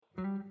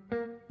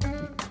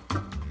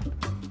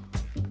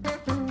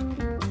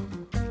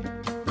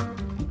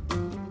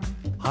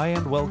Hi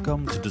and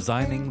welcome to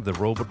Designing the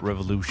Robot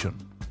Revolution,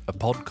 a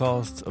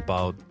podcast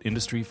about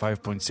Industry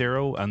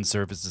 5.0 and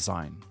service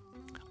design.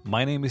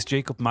 My name is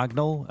Jacob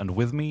Magnol, and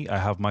with me I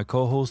have my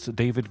co-host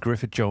David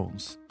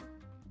Griffith-Jones.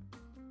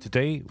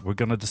 Today we're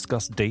going to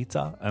discuss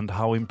data and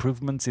how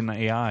improvements in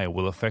AI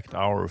will affect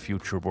our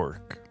future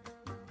work.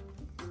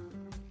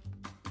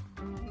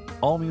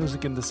 All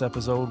music in this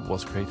episode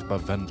was created by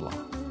Vendla.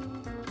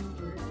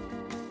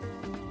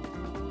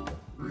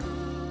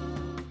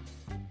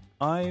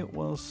 I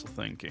was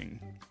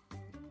thinking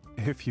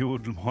if you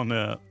would want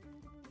to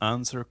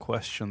answer a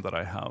question that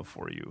I have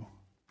for you.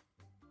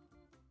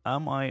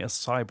 Am I a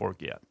cyborg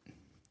yet?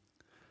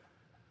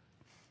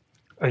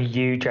 Are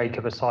you,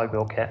 Jacob, a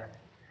cyborg yet?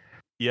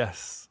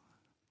 Yes.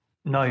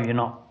 No, you're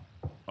not.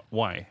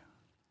 Why?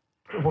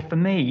 Well, for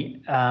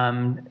me,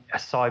 a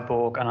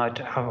cyborg, and I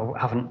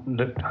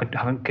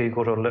haven't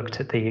Googled or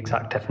looked at the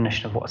exact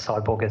definition of what a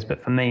cyborg is,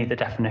 but for me, the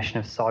definition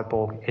of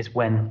cyborg is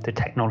when the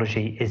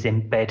technology is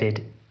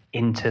embedded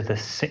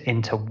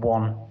into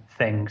one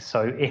thing.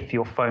 So if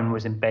your phone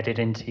was embedded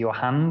into your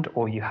hand,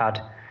 or you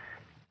had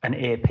an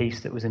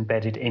earpiece that was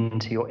embedded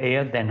into your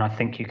ear, then I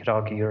think you could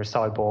argue you're a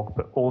cyborg.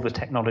 But all the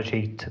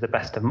technology, to the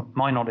best of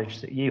my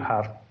knowledge, that you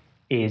have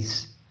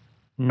is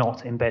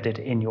not embedded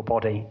in your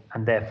body,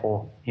 and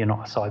therefore you're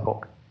not a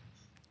cyborg.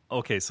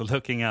 Okay, so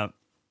looking at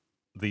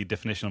the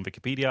definition of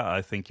Wikipedia,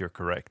 I think you're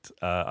correct.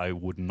 I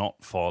would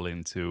not fall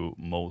into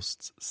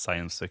most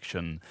science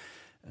fiction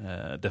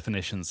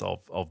definitions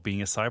of being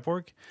a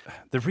cyborg.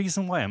 The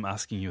reason why I'm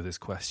asking you this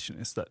question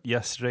is that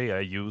yesterday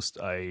I used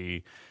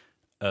a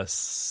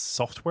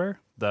software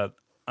that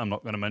I'm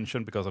not going to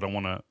mention because I don't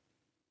want to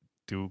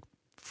do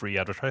free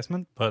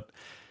advertisement, but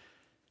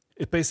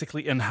it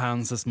basically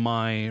enhances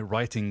my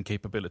writing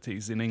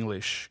capabilities in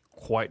English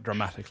quite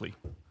dramatically.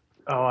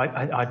 Oh,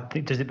 I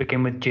does it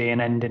begin with G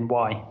and end in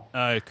Y?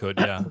 It could,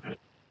 yeah.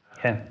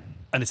 Yeah.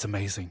 And it's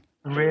amazing.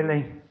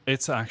 Really?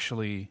 It's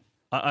actually...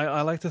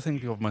 I like to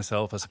think of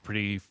myself as a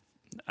pretty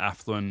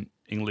affluent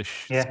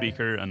English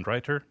speaker and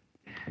writer,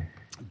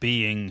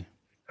 being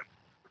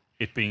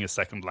a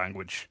second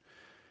language.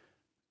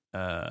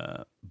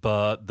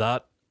 But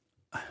that,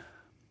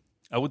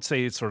 I would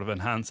say it sort of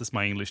enhances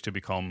my English to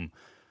become...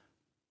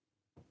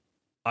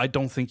 I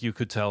don't think you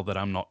could tell that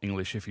I'm not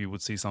English if you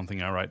would see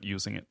something I write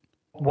using it.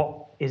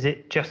 What is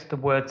it? Just the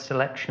word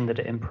selection that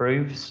it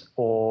improves,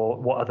 or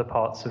what other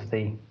parts of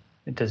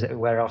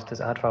where else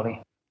does it add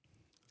value?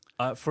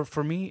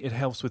 For me, it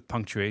helps with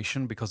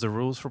punctuation because the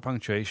rules for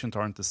punctuation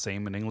aren't the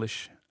same in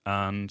English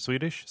and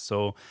Swedish.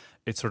 So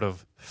it sort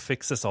of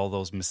fixes all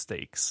those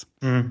mistakes.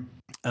 Mm.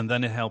 And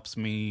then it helps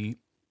me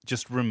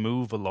just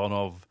remove a lot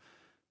of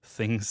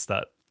things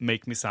that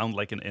make me sound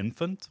like an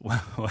infant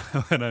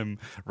when I'm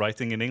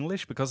writing in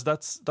English, because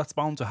that's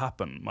bound to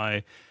happen.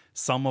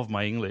 Some of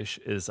my English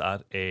is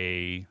at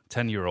a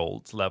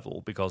 10-year-old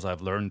level because I've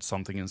learned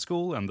something in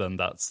school and then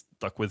that's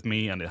stuck with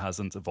me and it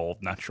hasn't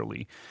evolved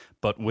naturally.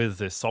 But with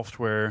this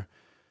software,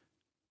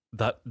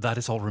 that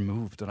is all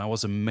removed. And I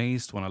was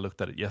amazed when I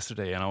looked at it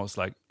yesterday and I was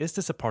like, is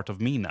this a part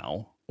of me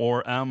now?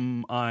 Or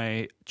am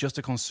I just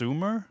a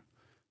consumer?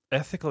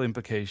 Ethical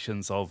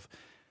implications of,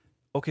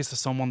 okay, so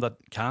someone that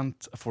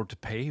can't afford to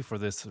pay for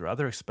this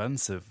rather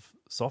expensive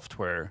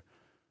software,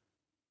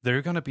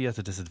 they're going to be at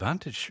a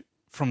disadvantage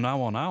from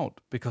now on out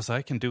because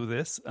I can do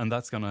this and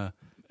that's going to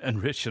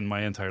enrich in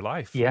my entire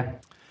life. Yeah.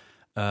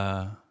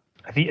 Are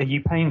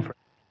you paying for it?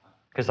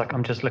 Because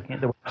I'm just looking at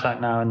the website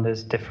now and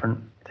there's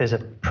a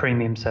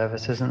premium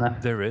service, isn't there?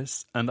 There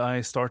is. And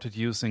I started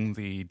using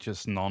the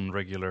just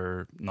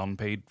non-regular,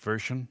 non-paid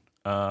version.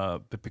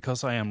 But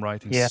because I am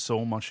writing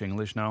so much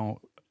English now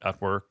at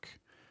work,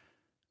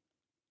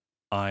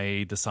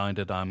 I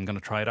decided I'm going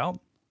to try it out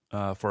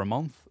for a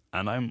month,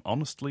 and I'm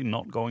honestly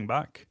not going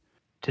back.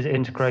 Does it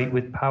integrate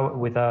with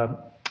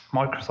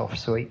Microsoft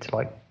suites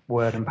like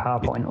Word and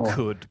PowerPoint? It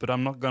could, but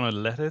I'm not going to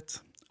let it.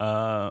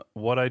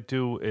 What I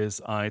do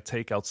is I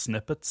take out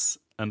snippets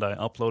and I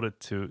upload it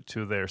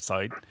to their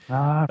site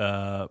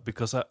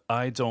because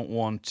I don't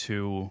want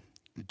to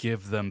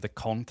give them the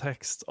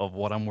context of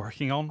what I'm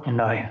working on.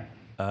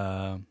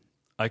 No.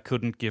 I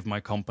couldn't give my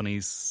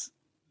company's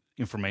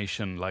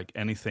information, like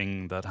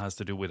anything that has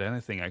to do with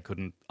anything. I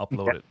couldn't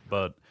upload it,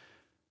 but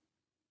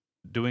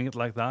doing it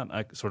like that,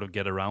 I sort of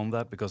get around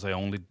that because I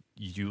only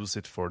use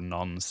it for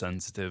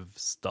non-sensitive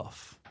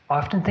stuff. I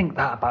often think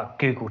that about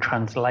Google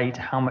Translate,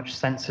 how much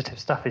sensitive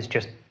stuff is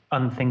just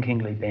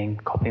unthinkingly being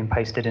copy and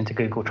pasted into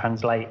Google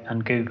Translate,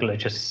 and Google are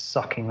just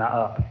sucking that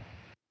up.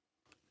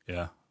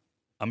 Yeah.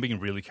 I'm being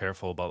really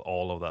careful about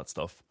all of that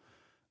stuff.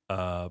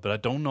 But I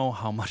don't know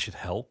how much it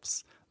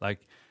helps.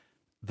 Like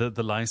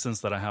the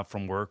license that I have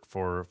from work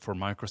for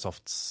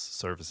Microsoft's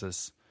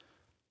services,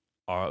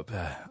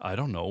 I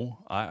don't know.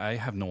 I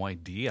have no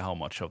idea how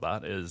much of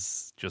that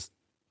is just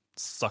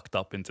sucked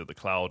up into the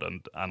cloud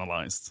and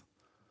analyzed.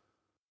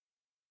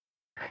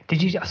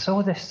 I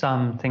saw this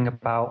thing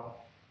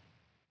about,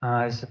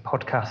 it's a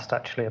podcast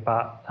actually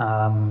about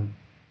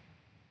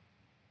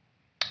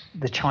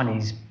the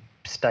Chinese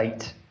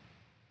state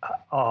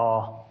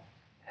are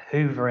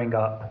hoovering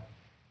up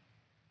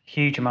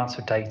huge amounts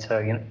of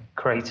data,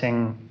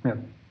 creating,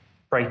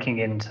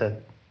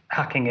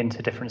 hacking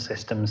into different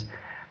systems,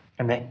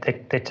 and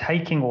they're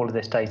taking all of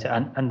this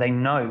data, and they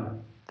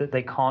know that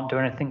they can't do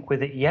anything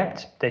with it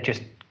yet. They're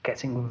just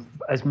getting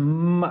as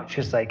much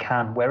as they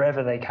can,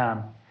 wherever they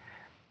can,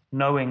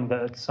 knowing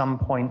that at some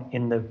point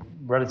in the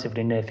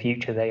relatively near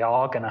future, they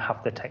are going to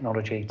have the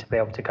technology to be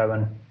able to go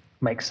and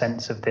make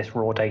sense of this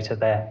raw data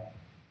they're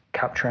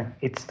capturing.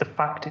 It's the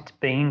fact it's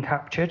being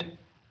captured,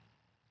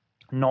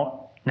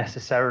 not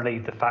necessarily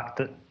the fact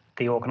that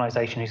the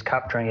organization who's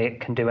capturing it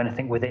can do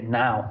anything with it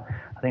now.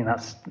 I think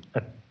that's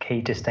a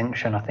key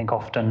distinction. I think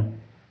often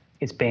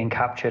it's being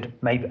captured,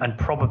 maybe, and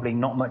probably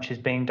not much is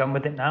being done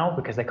with it now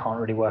because they can't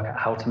really work out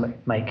how to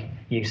make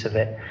use of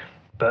it.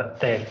 But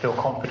they feel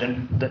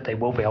confident that they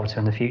will be able to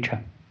in the future.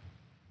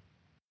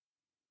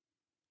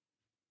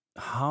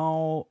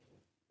 How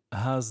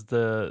has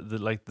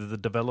the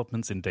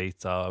developments in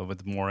data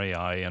with more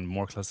AI and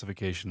more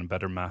classification and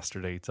better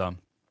master data,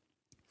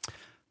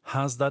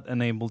 has that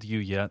enabled you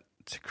yet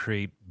to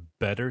create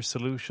better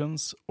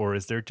solutions, or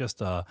is there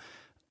just a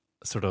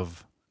sort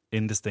of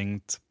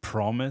indistinct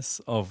promise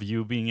of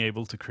you being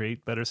able to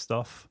create better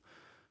stuff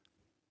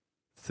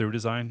through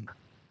design?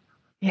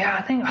 Yeah,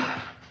 I think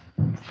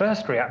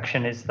first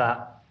reaction is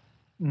that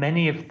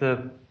many of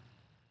the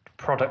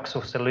products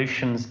or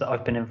solutions that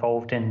I've been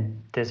involved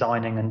in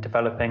designing and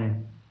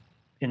developing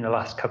in the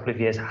last couple of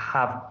years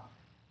have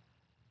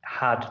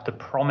had the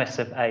promise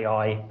of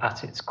AI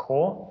at its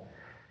core.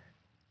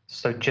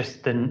 So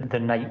just the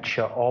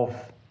nature of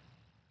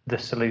the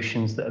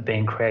solutions that are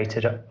being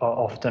created are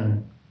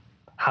often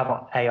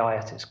have AI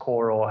at its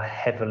core or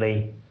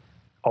heavily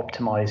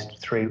optimized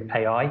through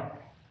AI.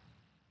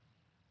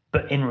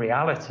 But in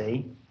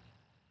reality,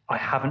 I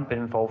haven't been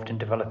involved in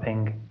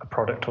developing a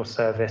product or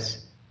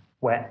service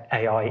where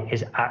AI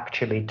is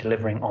actually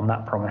delivering on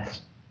that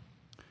promise.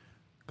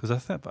 Because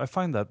I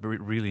find that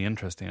really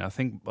interesting. I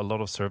think a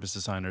lot of service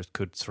designers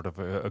could sort of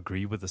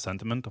agree with the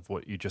sentiment of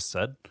what you just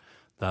said,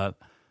 that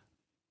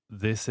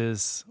this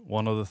is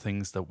one of the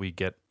things that we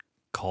get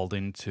called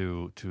in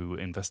to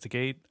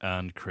investigate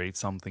and create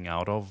something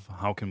out of.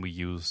 How can we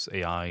use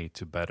AI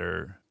to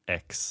better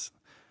X?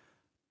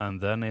 And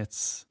then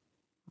it's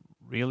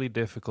really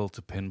difficult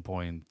to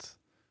pinpoint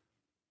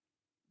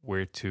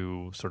where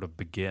to sort of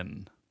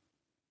begin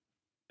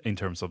in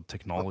terms of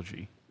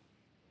technology.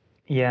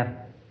 Yeah.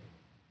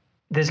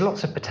 There's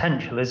lots of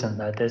potential, isn't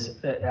there?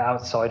 There's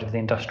outside of the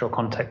industrial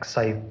context,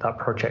 say that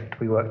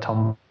project we worked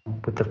on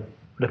with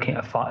looking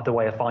at the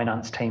way a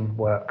finance team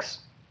works.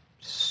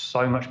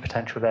 So much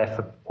potential there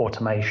for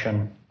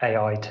automation,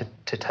 AI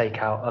to take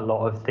out a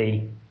lot of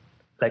the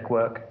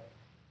legwork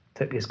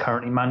that is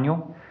currently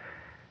manual.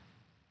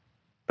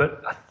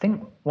 But I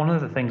think one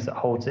of the things that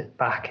holds it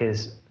back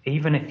is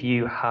even if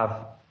you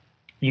have,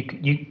 you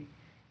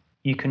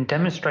can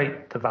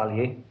demonstrate the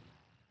value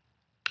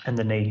and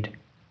the need.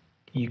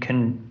 You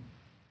can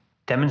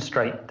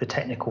demonstrate the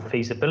technical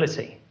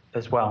feasibility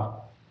as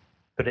well.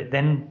 But it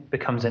then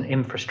becomes an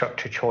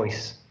infrastructure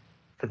choice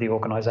for the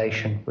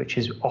organization, which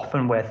is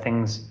often where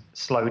things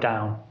slow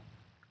down.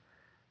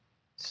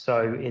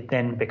 So it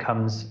then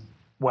becomes,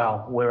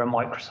 well, we're a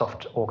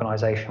Microsoft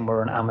organization,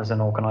 we're an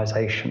Amazon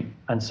organization.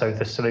 And so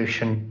the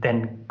solution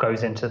then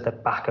goes into the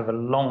back of a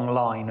long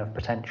line of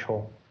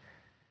potential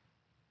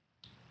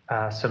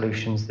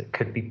solutions that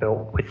could be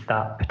built with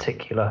that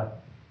particular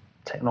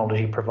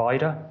technology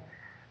provider.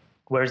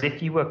 Whereas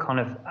if you were kind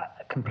of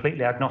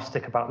completely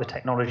agnostic about the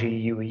technology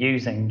you were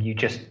using, you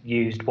just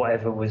used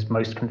whatever was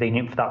most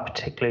convenient for that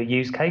particular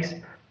use case,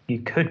 you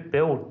could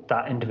build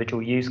that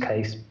individual use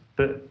case,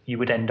 but you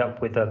would end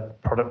up with a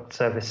product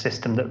service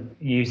system that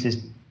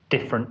uses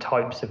different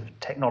types of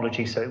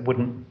technology, so it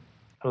wouldn't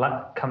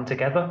come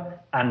together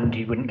and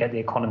you wouldn't get the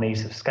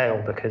economies of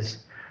scale because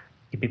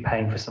you'd be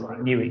paying for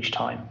something new each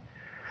time.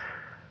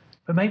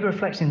 But maybe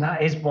reflecting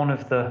that is one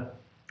of the,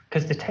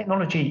 because the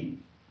technology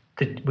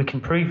that we can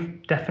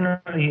prove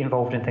definitely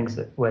involved in things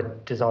where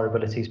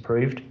desirability is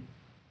proved,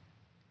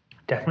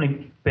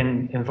 definitely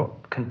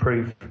can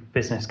prove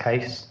business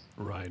case.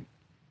 Right.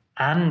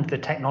 And the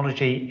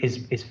technology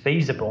is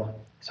feasible.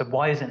 So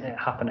why isn't it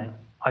happening?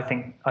 I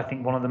think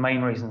one of the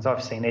main reasons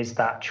I've seen is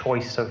that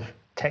choice of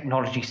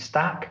technology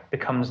stack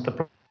becomes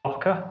the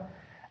blocker.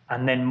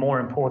 And then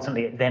more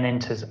importantly, it then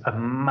enters a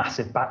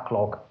massive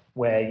backlog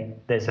where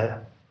there's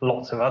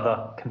lots of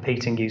other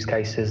competing use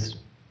cases.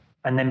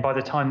 And then by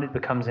the time it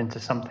becomes into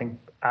something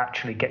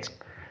actually gets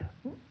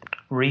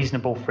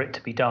reasonable for it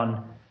to be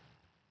done,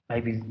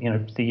 maybe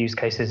the use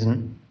case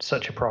isn't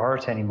such a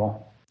priority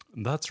anymore.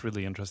 That's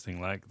really interesting,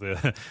 like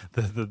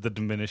the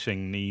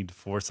diminishing need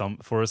for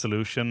a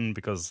solution,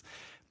 because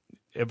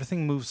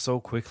everything moves so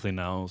quickly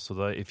now, so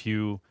that if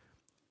you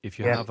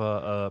have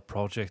a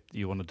project,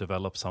 you want to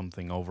develop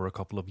something over a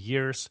couple of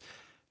years,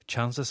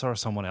 chances are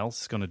someone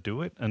else is going to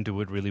do it and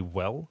do it really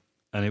well,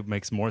 and it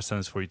makes more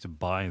sense for you to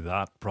buy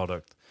that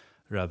product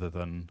rather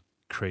than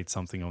create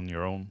something on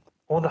your own.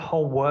 Or the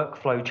whole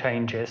workflow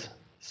changes,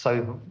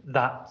 so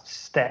that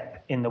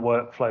step in the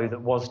workflow that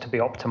was to be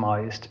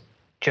optimized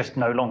just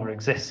no longer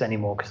exists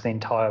anymore because the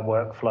entire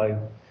workflow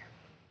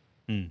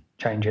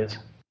changes.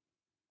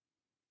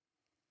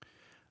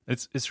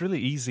 It's really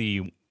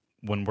easy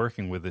when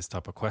working with this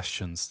type of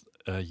questions.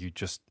 You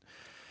just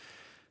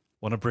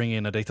want to bring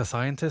in a data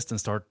scientist and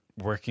start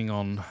working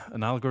on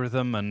an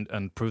algorithm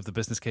and prove the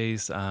business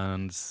case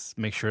and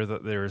make sure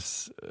that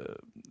there's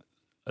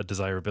a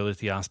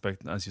desirability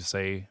aspect, as you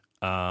say.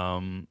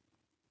 But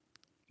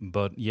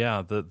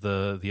yeah,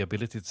 the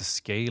ability to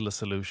scale a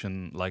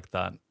solution like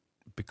that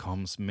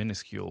becomes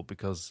minuscule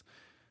because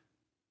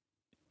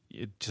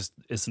it just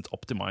isn't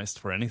optimized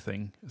for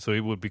anything. So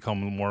it would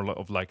become more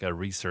of like a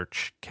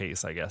research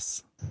case, I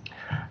guess.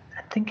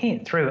 Thinking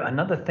it through,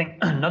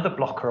 another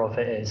blocker of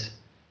it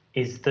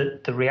is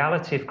that the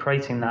reality of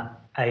creating that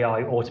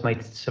AI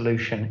automated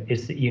solution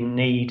is that you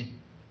need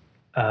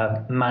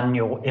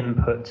manual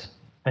input,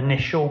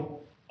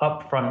 initial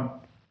upfront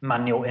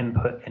manual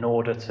input in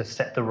order to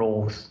set the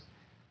rules,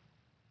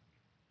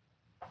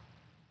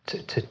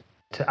 to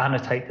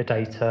annotate the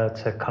data,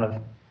 to kind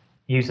of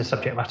use a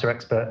subject matter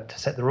expert to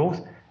set the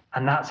rules.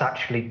 And that's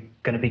actually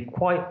going to be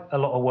quite a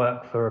lot of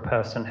work for a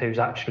person who's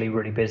actually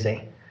really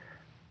busy.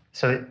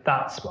 So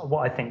that's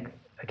what I think,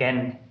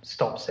 again,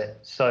 stops it.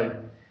 So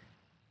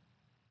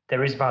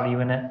there is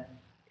value in it.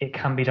 It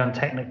can be done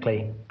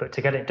technically, but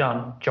to get it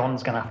done,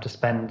 John's going to have to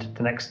spend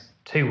the next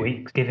 2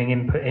 weeks giving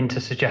input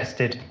into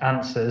suggested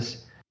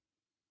answers.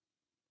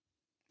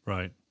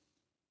 Right.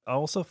 I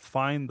also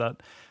find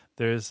that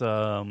there's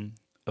a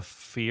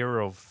fear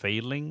of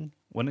failing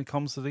when it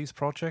comes to these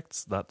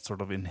projects that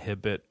sort of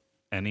inhibit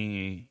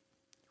any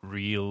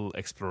real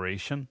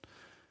exploration.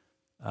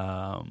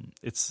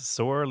 It's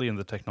so early in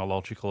the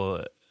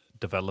technological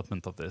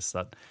development of this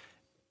that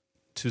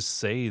to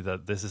say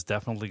that this is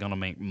definitely going to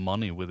make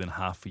money within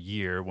half a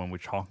year when we're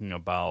talking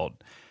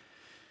about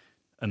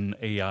an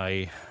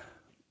AI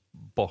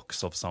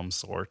box of some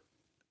sort,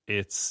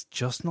 it's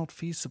just not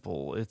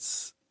feasible.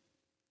 It's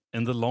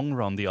in the long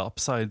run, the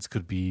upsides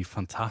could be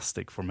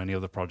fantastic for many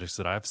of the projects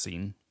that I've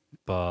seen,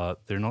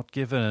 but they're not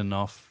given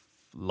enough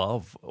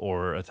love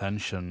or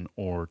attention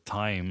or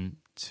time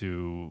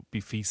to be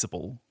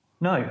feasible.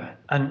 No,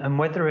 and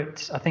whether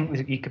it's, I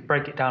think you could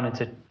break it down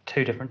into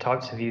two different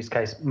types of use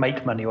case,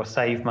 make money or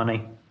save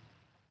money.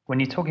 When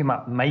you're talking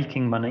about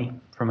making money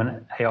from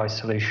an AI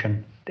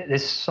solution,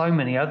 there's so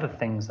many other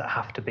things that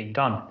have to be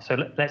done. So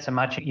let's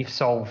imagine you've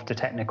solved a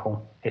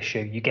technical issue,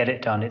 you get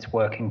it done, it's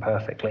working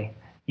perfectly.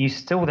 You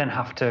still then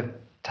have to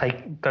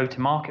go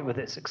to market with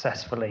it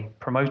successfully,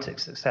 promote it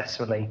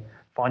successfully,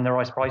 find the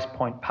right price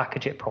point,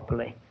 package it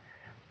properly.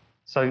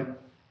 So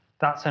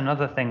that's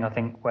another thing, I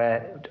think,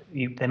 where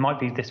there might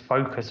be this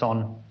focus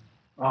on,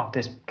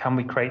 can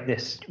we create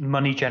this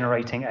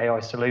money-generating AI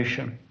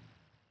solution?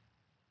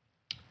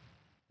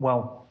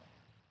 Well,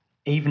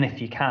 even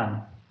if you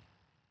can,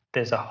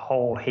 there's a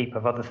whole heap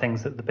of other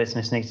things that the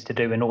business needs to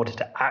do in order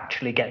to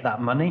actually get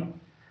that money.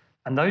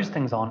 And those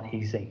things aren't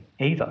easy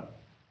either.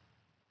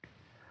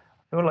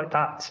 I feel like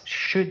that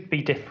should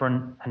be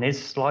different and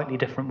is slightly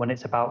different when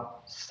it's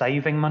about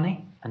saving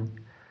money, and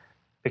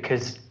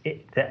because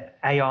the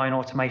AI and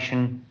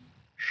automation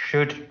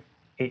should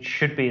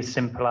be as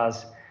simple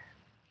as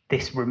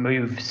this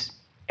removes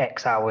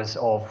X hours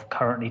of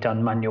currently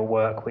done manual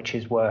work, which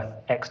is worth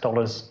X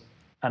dollars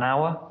an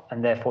hour,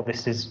 and therefore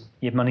this is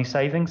your money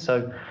saving.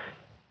 So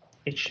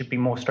it should be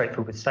more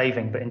straightforward with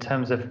saving, but in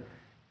terms of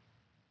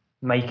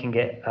making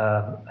it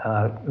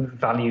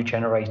value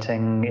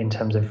generating, in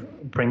terms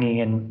of bringing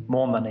in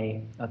more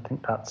money, I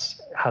think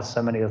has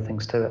so many other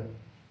things to it.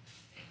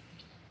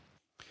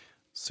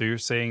 So you're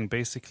saying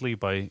basically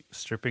by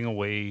stripping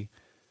away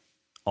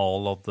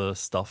all of the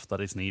stuff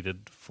that is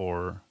needed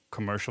for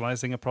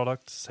commercializing a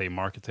product, say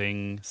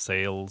marketing,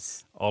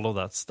 sales, all of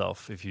that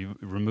stuff, if you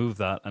remove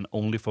that and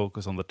only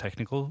focus on the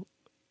technical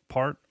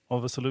part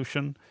of a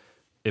solution,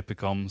 it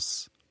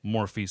becomes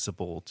more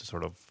feasible to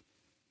sort of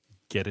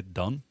get it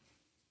done?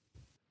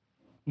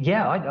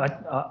 Yeah,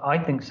 I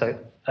think so.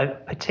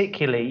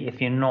 Particularly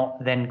if you're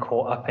not then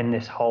caught up in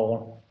this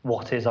whole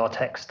what is our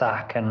tech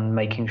stack and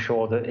making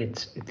sure that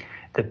it's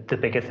the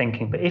bigger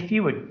thinking. But if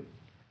you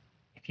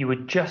were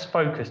just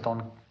focused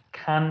on,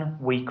 can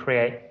we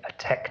create a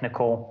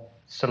technical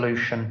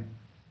solution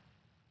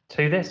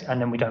to this,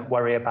 and then we don't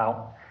worry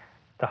about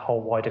the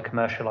whole wider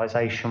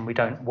commercialization, we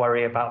don't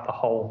worry about the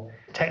whole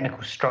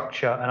technical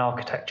structure and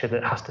architecture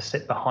that has to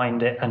sit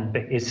behind it and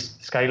is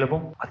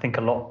scalable, I think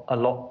a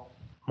lot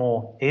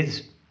more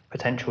is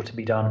potential to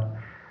be done.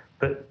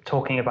 But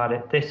talking about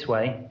it this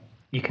way,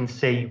 you can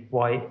see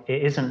why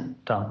it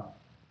isn't done.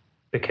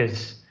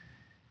 Because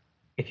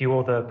if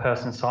you're the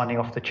person signing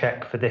off the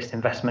check for this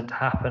investment to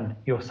happen,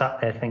 you're sat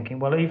there thinking,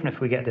 well, even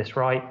if we get this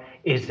right,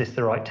 is this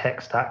the right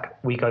tech stack?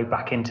 We go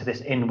back into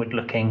this inward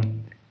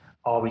looking,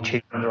 are we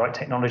choosing the right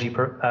technology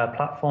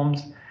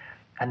platforms?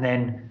 And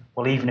then,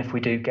 well, even if we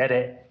do get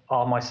it,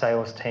 are my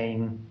sales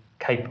team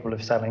capable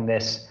of selling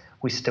this?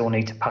 We still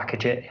need to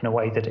package it in a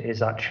way that it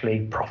is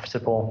actually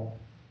profitable.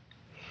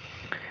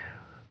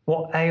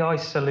 What AI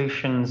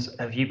solutions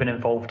have you been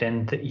involved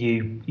in that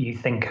you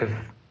think have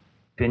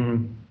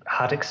been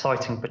had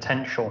exciting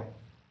potential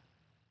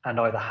and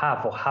either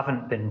have or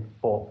haven't been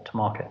brought to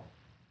market?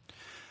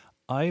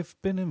 I've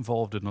been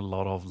involved in a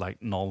lot of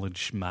like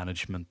knowledge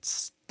management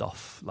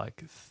stuff,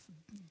 like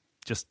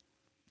just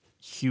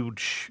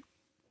huge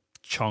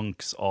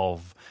chunks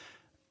of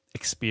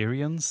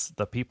experience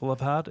that people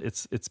have had.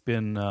 It's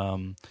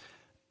been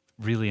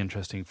really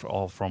interesting for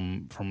all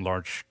from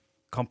large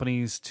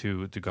companies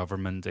to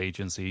government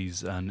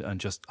agencies, and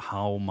just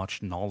how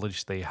much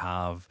knowledge they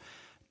have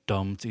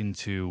dumped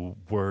into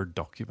Word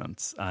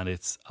documents, and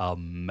it's a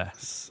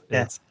mess.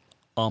 Yeah. It's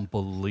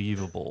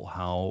unbelievable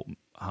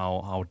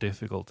how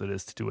difficult it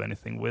is to do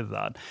anything with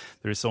that.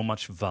 There is so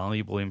much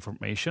valuable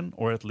information,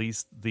 or at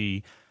least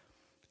the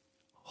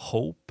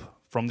hope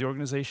from the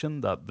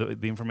organization that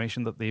the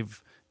information that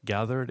they've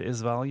gathered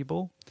is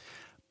valuable.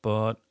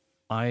 But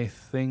I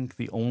think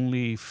the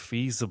only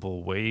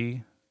feasible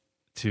way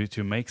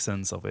to make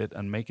sense of it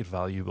and make it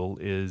valuable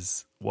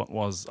is what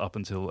was up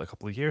until a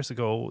couple of years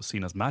ago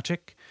seen as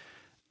magic.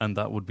 And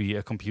that would be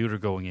a computer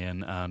going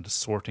in and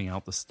sorting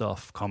out the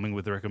stuff, coming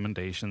with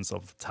recommendations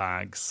of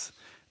tags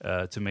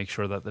to make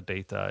sure that the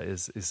data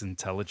is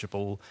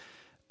intelligible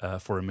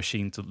for a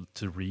machine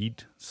to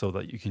read, so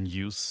that you can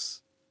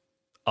use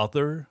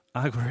other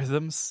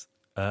algorithms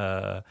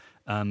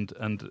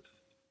and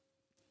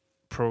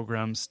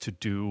programs to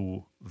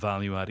do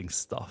value-adding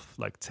stuff,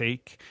 like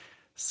take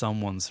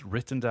someone's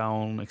written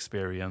down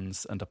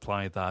experience and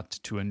apply that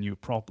to a new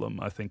problem,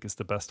 I think is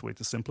the best way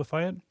to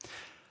simplify it.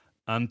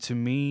 And to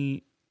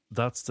me,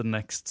 that's the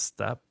next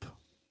step.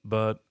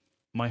 But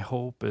my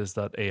hope is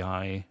that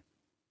AI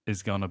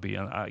is going to be,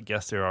 and I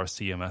guess there are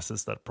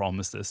CMSs that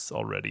promise this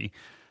already,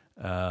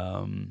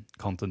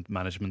 content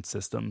management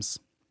systems,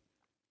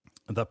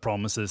 that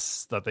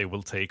promises that they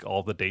will take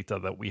all the data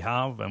that we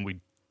have and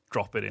we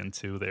drop it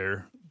into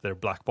their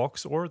black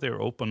box or their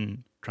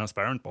open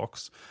transparent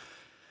box,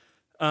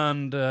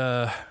 and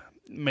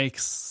make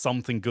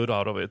something good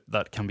out of it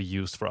that can be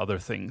used for other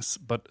things.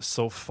 But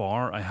so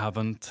far, I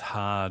haven't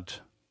had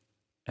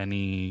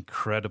any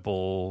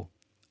credible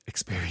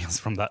experience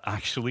from that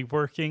actually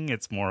working.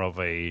 It's more of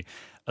a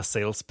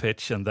sales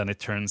pitch, and then it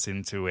turns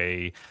into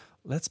a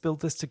let's build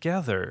this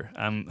together.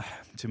 And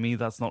to me,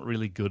 that's not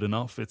really good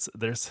enough.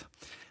 There's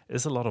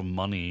a lot of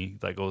money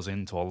that goes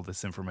into all of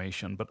this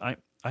information, but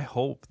I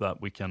hope that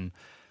we can.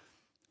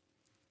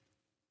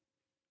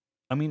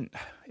 I mean,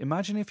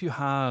 imagine if you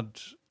had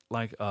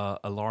like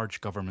a large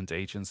government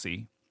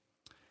agency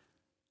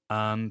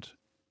and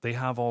they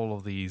have all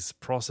of these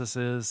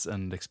processes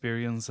and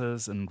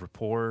experiences and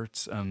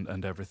reports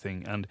and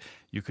everything, and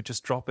you could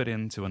just drop it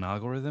into an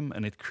algorithm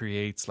and it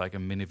creates like a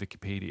mini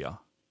Wikipedia.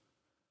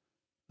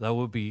 That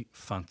would be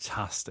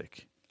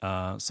fantastic.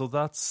 So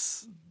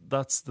that's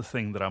the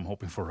thing that I'm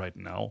hoping for right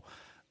now.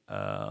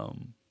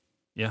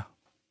 Yeah.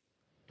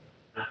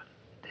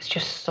 There's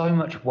just so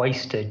much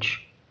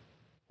wastage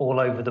all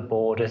over the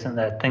board, isn't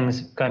there? Things,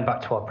 going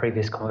back to our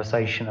previous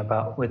conversation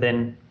about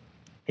within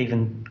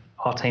even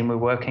our team we're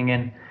working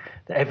in,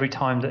 that every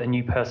time that a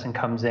new person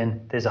comes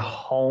in, there's a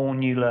whole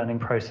new learning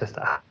process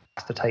that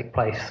has to take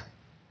place.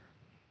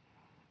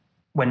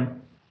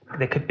 When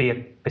there could be a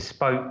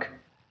bespoke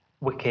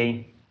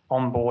wiki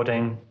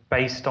onboarding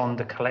based on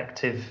the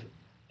collective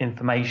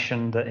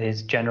information that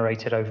is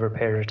generated over a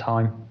period of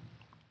time,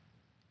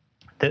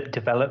 that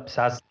develops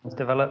as things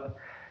develop,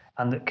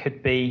 and that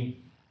could be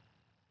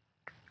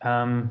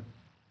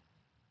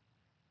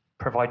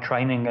provide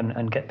training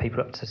and get people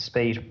up to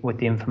speed with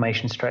the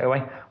information straight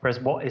away. Whereas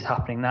what is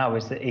happening now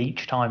is that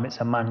each time it's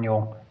a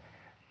manual.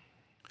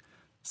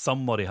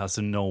 Somebody has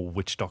to know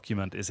which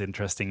document is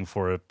interesting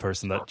for a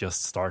person that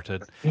just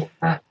started.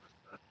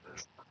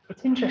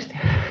 It's interesting.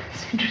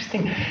 It's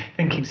interesting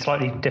thinking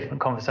slightly different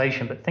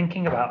conversation, but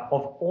thinking about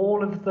of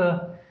all of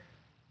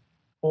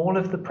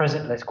the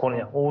present, let's call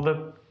it all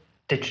the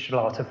digital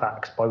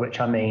artifacts, by which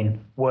I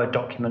mean Word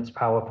documents,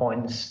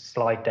 PowerPoints,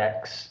 slide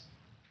decks,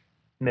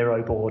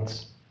 Miro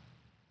boards.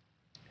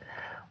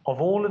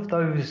 Of all of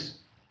those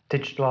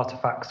digital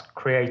artifacts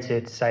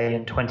created, say,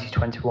 in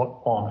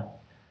 2021,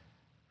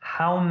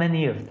 how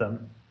many of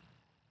them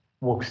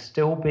will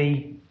still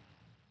be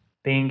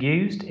being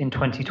used in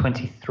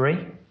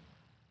 2023?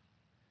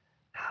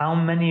 How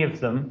many of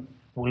them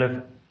will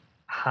have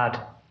had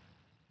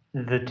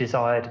the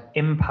desired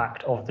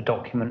impact of the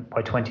document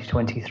by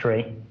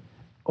 2023?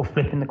 Or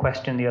flipping the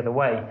question the other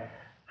way,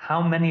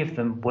 how many of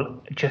them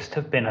will just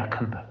have been a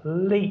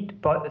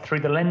complete, but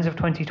through the lens of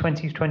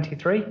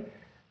 2023,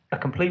 a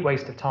complete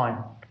waste of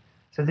time?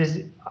 So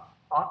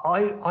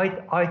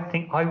I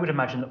think I would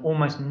imagine that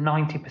almost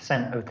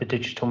 90% of the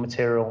digital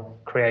material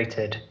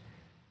created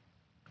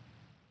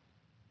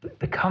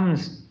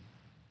becomes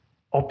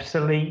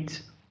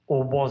obsolete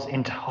or was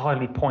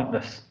entirely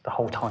pointless the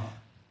whole time.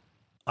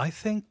 I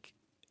think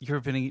you're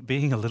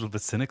being a little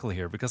bit cynical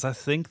here, because I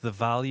think the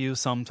value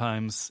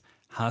sometimes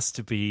has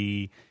to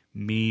be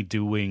me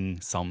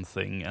doing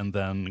something and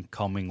then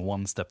coming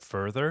one step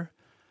further.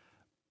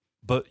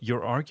 But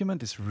your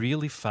argument is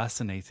really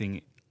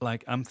fascinating.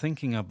 Like, I'm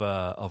thinking of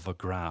a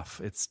graph.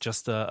 It's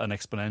just an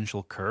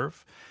exponential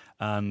curve.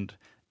 and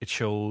it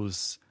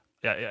shows.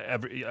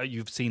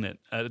 You've seen it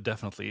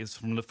definitely. It's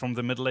from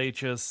the Middle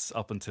Ages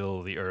up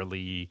until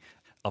the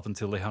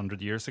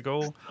 100 years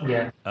ago.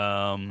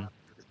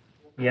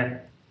 Yeah.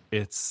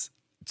 It's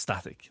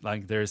static.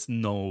 Like there's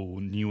no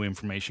new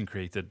information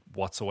created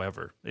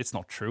whatsoever. It's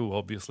not true,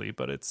 obviously,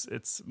 but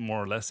it's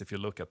more or less, if you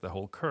look at the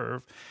whole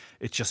curve,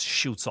 it just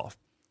shoots off.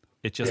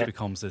 It just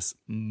becomes this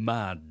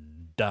mad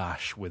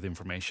dash with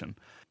information.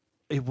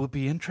 It would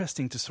be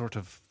interesting to sort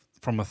of,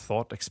 from a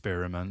thought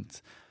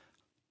experiment,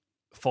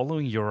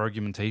 following your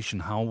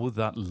argumentation, how would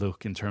that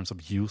look in terms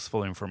of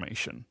useful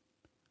information?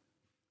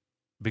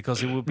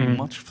 Because it would be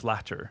much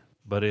flatter,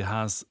 but it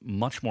has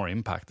much more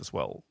impact as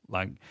well.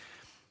 Like,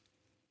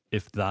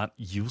 if that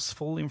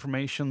useful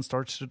information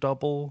starts to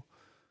double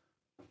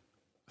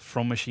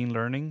from machine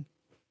learning,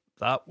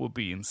 that would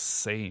be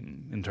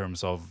insane in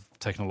terms of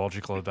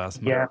technological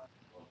advancement. Yeah.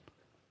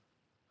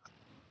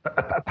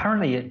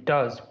 Apparently it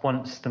does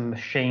once the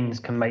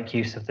machines can make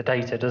use of the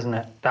data, doesn't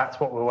it? That's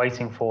what we're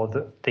waiting for,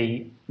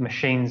 the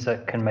machines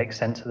that can make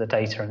sense of the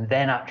data, and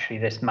then actually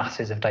this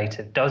masses of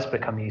data does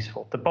become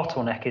useful. The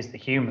bottleneck is the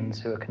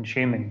humans who are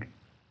consuming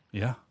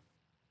the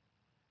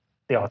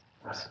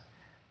artifacts.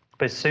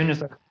 But as soon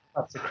as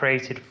that's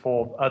created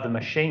for other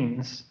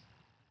machines,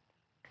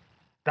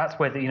 that's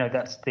where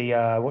that's the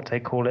what do they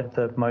call it,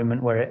 the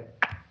moment where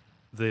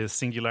the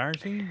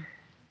singularity.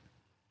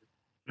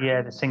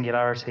 Yeah, the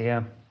singularity.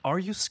 Yeah. Are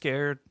you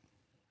scared?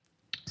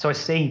 So I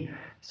see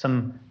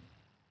some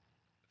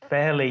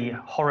fairly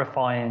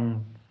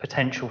horrifying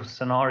potential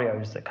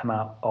scenarios that come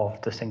out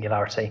of the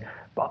singularity,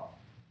 but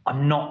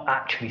I'm not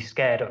actually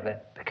scared of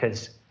it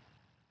because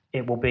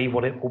it will be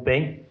what it will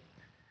be.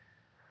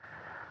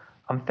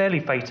 I'm fairly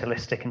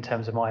fatalistic in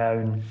terms of my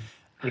own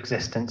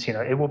existence.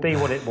 It will be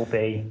what it will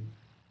be.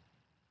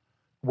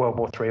 World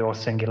War III or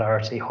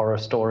singularity, horror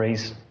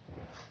stories.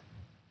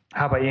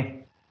 How about you?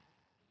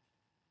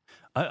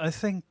 I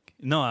think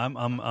no.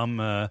 I'm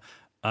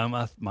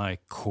at my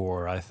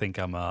core. I think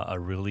I'm a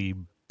really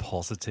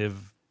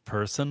positive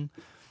person.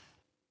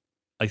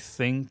 I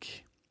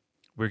think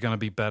we're going to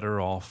be better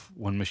off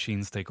when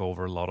machines take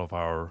over a lot of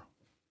our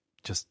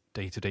just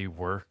day-to-day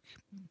work.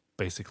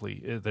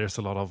 Basically, there's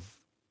a lot of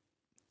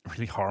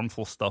really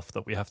harmful stuff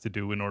that we have to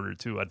do in order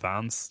to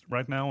advance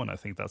right now, and I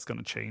think that's going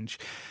to change.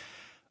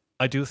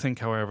 I do think,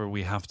 however,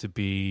 we have to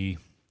be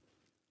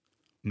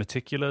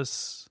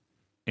meticulous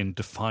in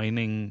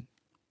defining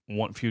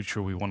what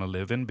future we want to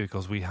live in,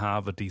 because we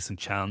have a decent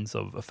chance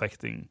of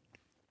affecting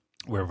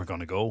where we're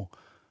going to go.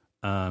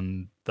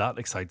 And that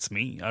excites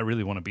me. I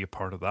really want to be a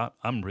part of that.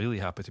 I'm really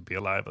happy to be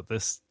alive at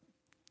this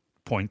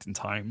point in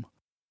time.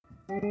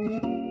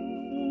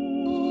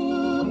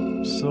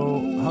 So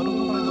how do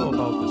we want to go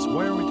about this?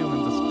 Why are we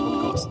doing this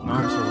podcast? Now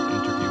I'm sort of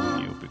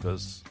interviewing you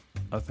because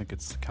I think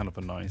it's kind of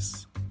a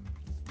nice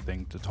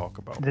thing to talk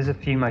about. There's a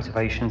few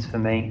motivations for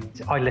me.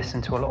 I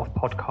listen to a lot of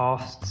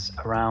podcasts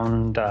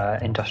around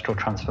industrial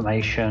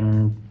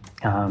transformation,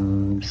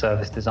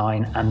 service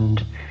design,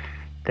 and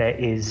there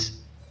is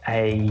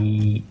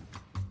I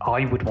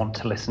would want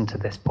to listen to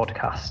this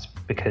podcast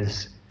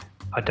because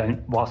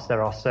whilst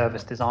there are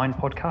service design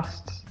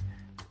podcasts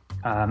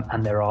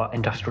and there are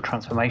industrial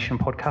transformation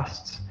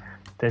podcasts,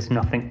 there's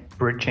nothing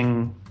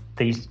bridging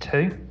these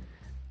two.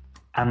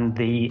 And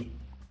the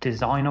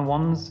designer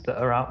ones that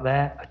are out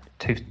there are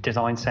too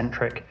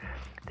design-centric.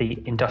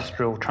 The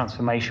industrial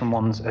transformation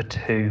ones are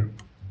too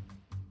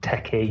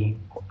techie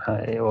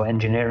or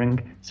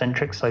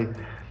engineering-centric. So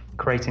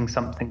creating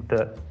something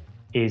that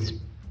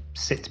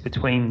sits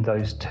between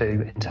those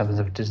two in terms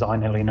of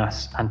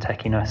designerliness and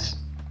techiness,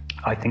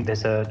 I think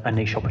there's a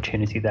niche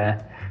opportunity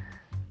there.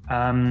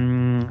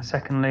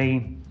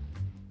 Secondly,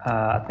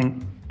 I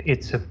think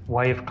it's a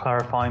way of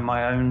clarifying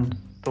my own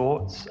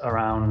thoughts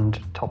around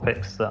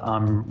topics that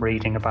I'm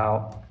reading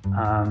about,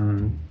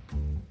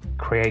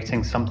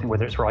 creating something,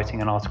 whether it's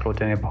writing an article or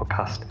doing a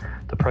podcast.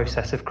 The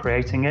process of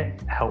creating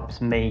it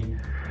helps me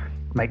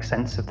make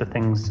sense of the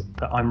things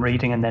that I'm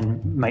reading, and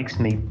then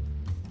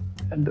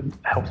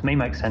helps me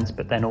make sense,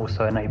 but then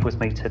also enables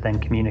me to then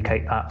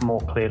communicate that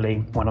more clearly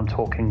when I'm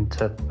talking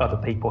to other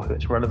people who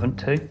it's relevant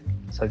to.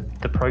 So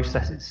the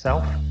process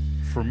itself.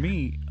 For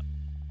me,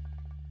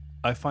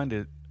 I find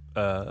it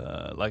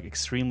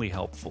extremely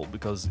helpful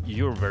because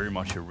you're very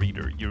much a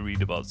reader. You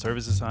read about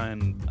service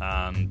design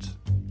and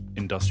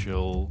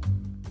industrial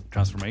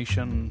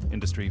transformation,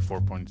 industry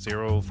 4.0,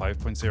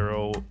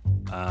 5.0,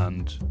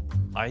 and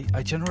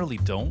I generally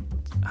don't.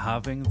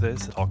 Having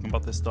this, talking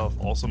about this stuff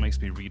also makes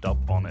me read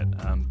up on it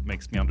and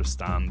makes me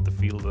understand the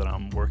field that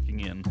I'm working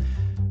in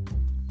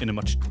a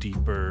much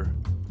deeper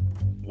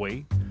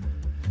way.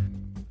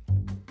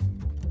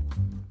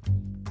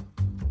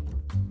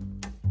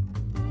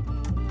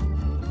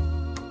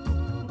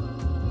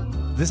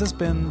 This has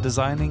been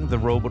Designing the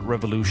Robot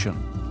Revolution.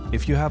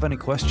 If you have any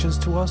questions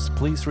to us,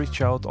 please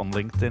reach out on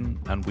LinkedIn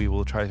and we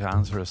will try to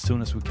answer as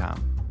soon as we can.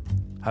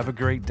 Have a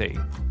great day.